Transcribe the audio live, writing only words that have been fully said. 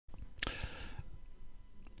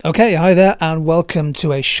Okay, hi there and welcome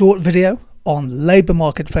to a short video on labour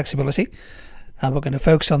market flexibility. And we're going to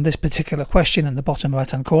focus on this particular question in the bottom right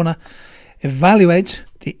hand corner. Evaluate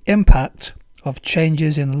the impact of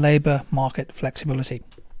changes in labour market flexibility.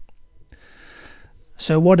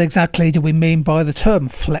 So what exactly do we mean by the term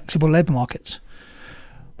flexible labour markets?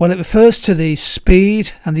 Well, it refers to the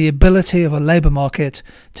speed and the ability of a labour market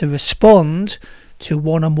to respond to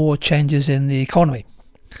one or more changes in the economy.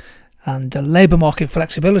 And labour market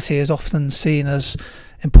flexibility is often seen as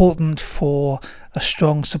important for a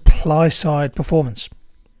strong supply side performance.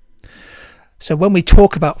 So when we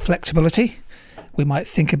talk about flexibility, we might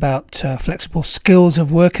think about flexible skills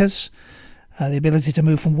of workers, the ability to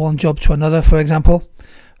move from one job to another, for example,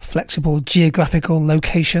 flexible geographical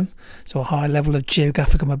location, so a high level of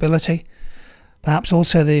geographical mobility, perhaps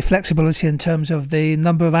also the flexibility in terms of the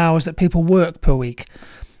number of hours that people work per week,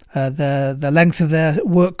 the length of their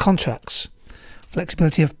work contracts,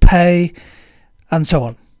 flexibility of pay, and so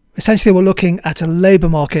on. Essentially, we're looking at a labour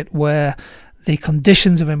market where the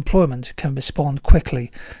conditions of employment can respond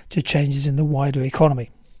quickly to changes in the wider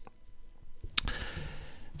economy.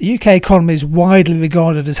 The UK economy is widely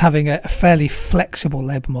regarded as having a fairly flexible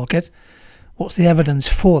labour market. What's the evidence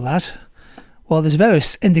for that? Well, there's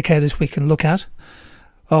various indicators we can look at.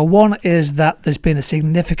 One is that there's been a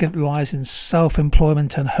significant rise in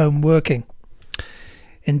self-employment and home working.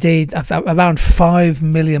 Indeed, around 5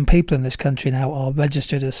 million people in this country now are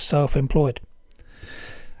registered as self-employed.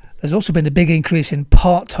 There's also been a big increase in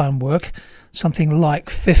part-time work. Something like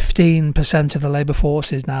 15% of the labour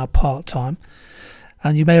force is now part-time.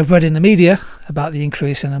 And you may have read in the media about the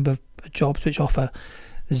increase in the number of jobs which offer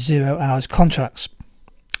 0 hours contracts.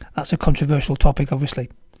 That's a controversial topic, obviously.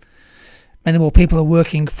 Many more people are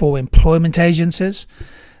working for employment agencies,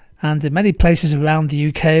 and in many places around the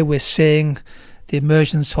UK we're seeing the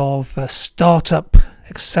emergence of a start-up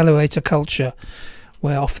accelerator culture,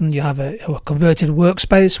 where often you have a converted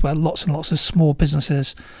workspace where lots and lots of small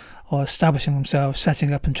businesses are establishing themselves,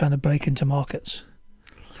 setting up and trying to break into markets.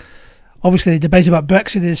 Obviously the debate about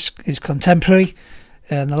Brexit is contemporary.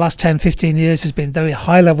 In the last 10-15 years there's been very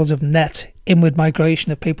high levels of net inward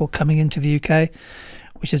migration of people coming into the UK,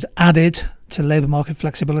 which has added to labour market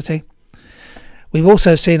flexibility. We've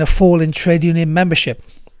also seen a fall in trade union membership.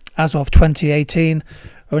 As of 2018,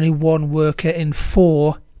 only 1 worker in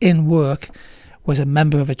 4 in work was a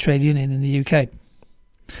member of a trade union in the UK.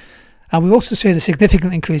 And we've also seen a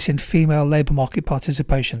significant increase in female labour market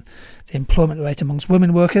participation. The employment rate amongst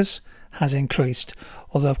women workers has increased,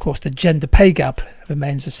 although of course the gender pay gap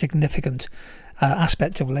remains a significant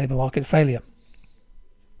aspect of labour market failure.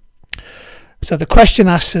 So the question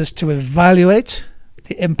asks us to evaluate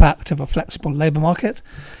the impact of a flexible labour market.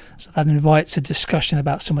 So that invites a discussion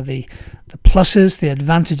about some of the pluses, the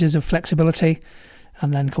advantages of flexibility,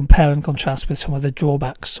 and then compare and contrast with some of the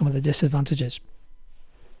drawbacks, some of the disadvantages.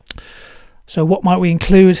 So what might we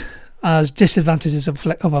include as disadvantages of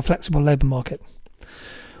a flexible labour market?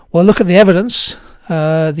 Well, look at the evidence.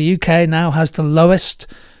 The UK now has the lowest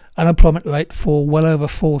unemployment rate for well over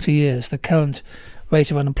 40 years. The current rate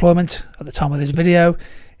of unemployment at the time of this video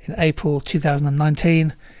in April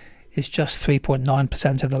 2019 is just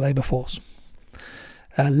 3.9% of the labour force.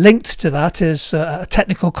 Linked to that is a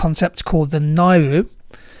technical concept called the NAIRU.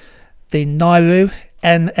 The NAIRU,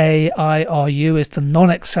 N-A-I-R-U, is the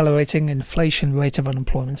non-accelerating inflation rate of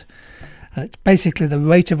unemployment, and it's basically the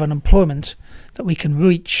rate of unemployment that we can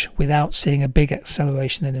reach without seeing a big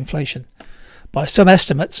acceleration in inflation. By some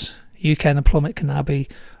estimates, UK unemployment can now be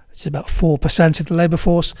which is about 4% of the labour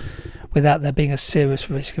force without there being a serious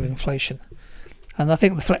risk of inflation. And I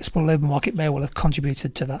think the flexible labour market may well have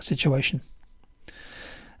contributed to that situation.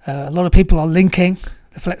 A lot of people are linking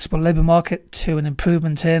the flexible labour market to an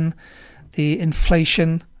improvement in the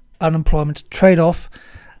inflation unemployment trade-off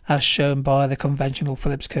as shown by the conventional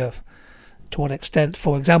Phillips curve. To what extent,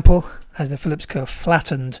 for example, has the Phillips curve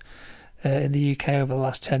flattened in the UK over the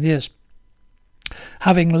last 10 years?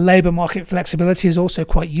 Having labour market flexibility is also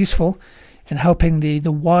quite useful in helping the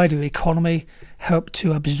wider economy help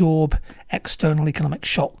to absorb external economic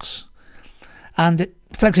shocks. And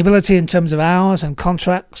flexibility in terms of hours and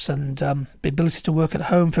contracts and the ability to work at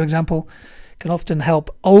home, for example, can often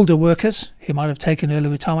help older workers who might have taken early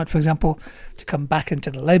retirement, for example, to come back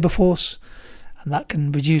into the labour force, and that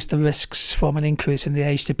can reduce the risks from an increase in the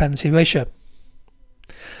age dependency ratio.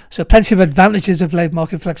 So plenty of advantages of labour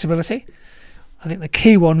market flexibility. I think the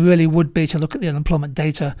key one really would be to look at the unemployment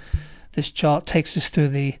data. This chart takes us through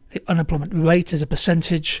the unemployment rate as a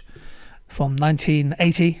percentage from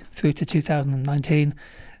 1980 through to 2019,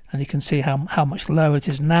 and you can see how much lower it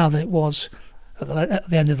is now than it was at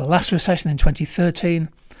the end of the last recession in 2013,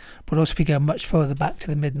 but also if you go much further back to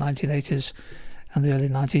the mid-1980s and the early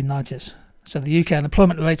 1990s. So the UK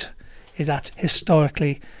unemployment rate is at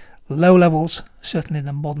historically low levels, certainly in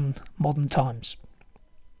the modern times.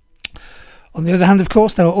 On the other hand, of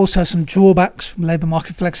course, there are also some drawbacks from labour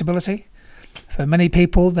market flexibility. For many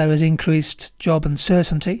people, there is increased job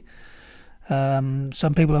uncertainty.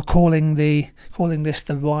 Some people are calling this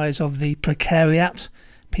the rise of the precariat.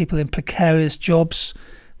 People in precarious jobs,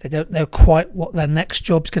 they don't know quite what their next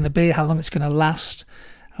job's going to be, how long it's going to last,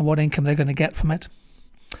 and what income they're going to get from it.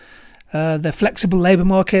 The flexible labour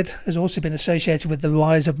market has also been associated with the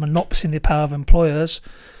rise of monopoly in the power of employers.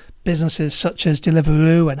 Businesses such as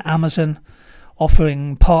Deliveroo and Amazon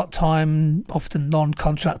offering part-time, often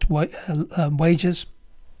non-contract wages.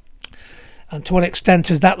 And to what extent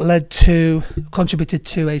has that contributed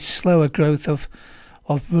to a slower growth of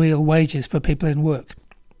real wages for people in work?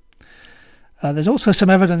 There's also some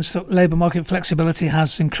evidence that labour market flexibility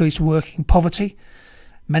has increased working poverty.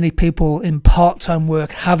 Many people in part-time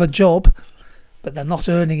work have a job, but they're not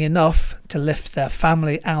earning enough to lift their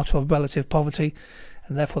family out of relative poverty,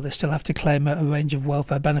 and therefore they still have to claim a range of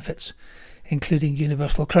welfare benefits, including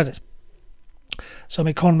universal credit. Some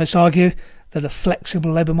economists argue that a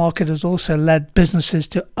flexible labour market has also led businesses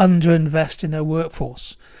to underinvest in their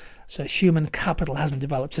workforce. So human capital hasn't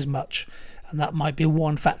developed as much, and that might be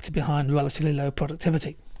one factor behind relatively low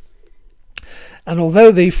productivity. And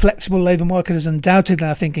although the flexible labour market has undoubtedly,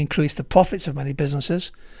 I think, increased the profits of many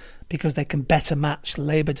businesses because they can better match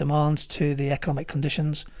labour demands to the economic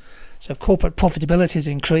conditions, so corporate profitability has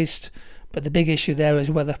increased, but the big issue there is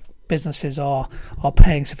whether businesses are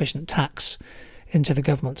paying sufficient tax into the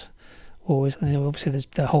government. Or obviously there's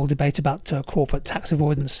the whole debate about corporate tax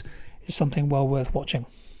avoidance is something well worth watching.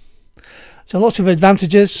 So lots of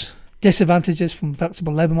advantages, disadvantages from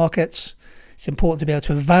flexible labour markets. It's important to be able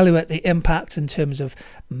to evaluate the impact in terms of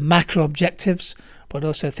macro objectives, but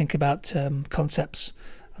also think about concepts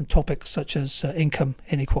and topics such as income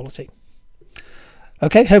inequality.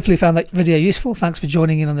 Okay, hopefully you found that video useful. Thanks for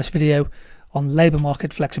joining in on this video on labour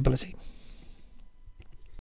market flexibility.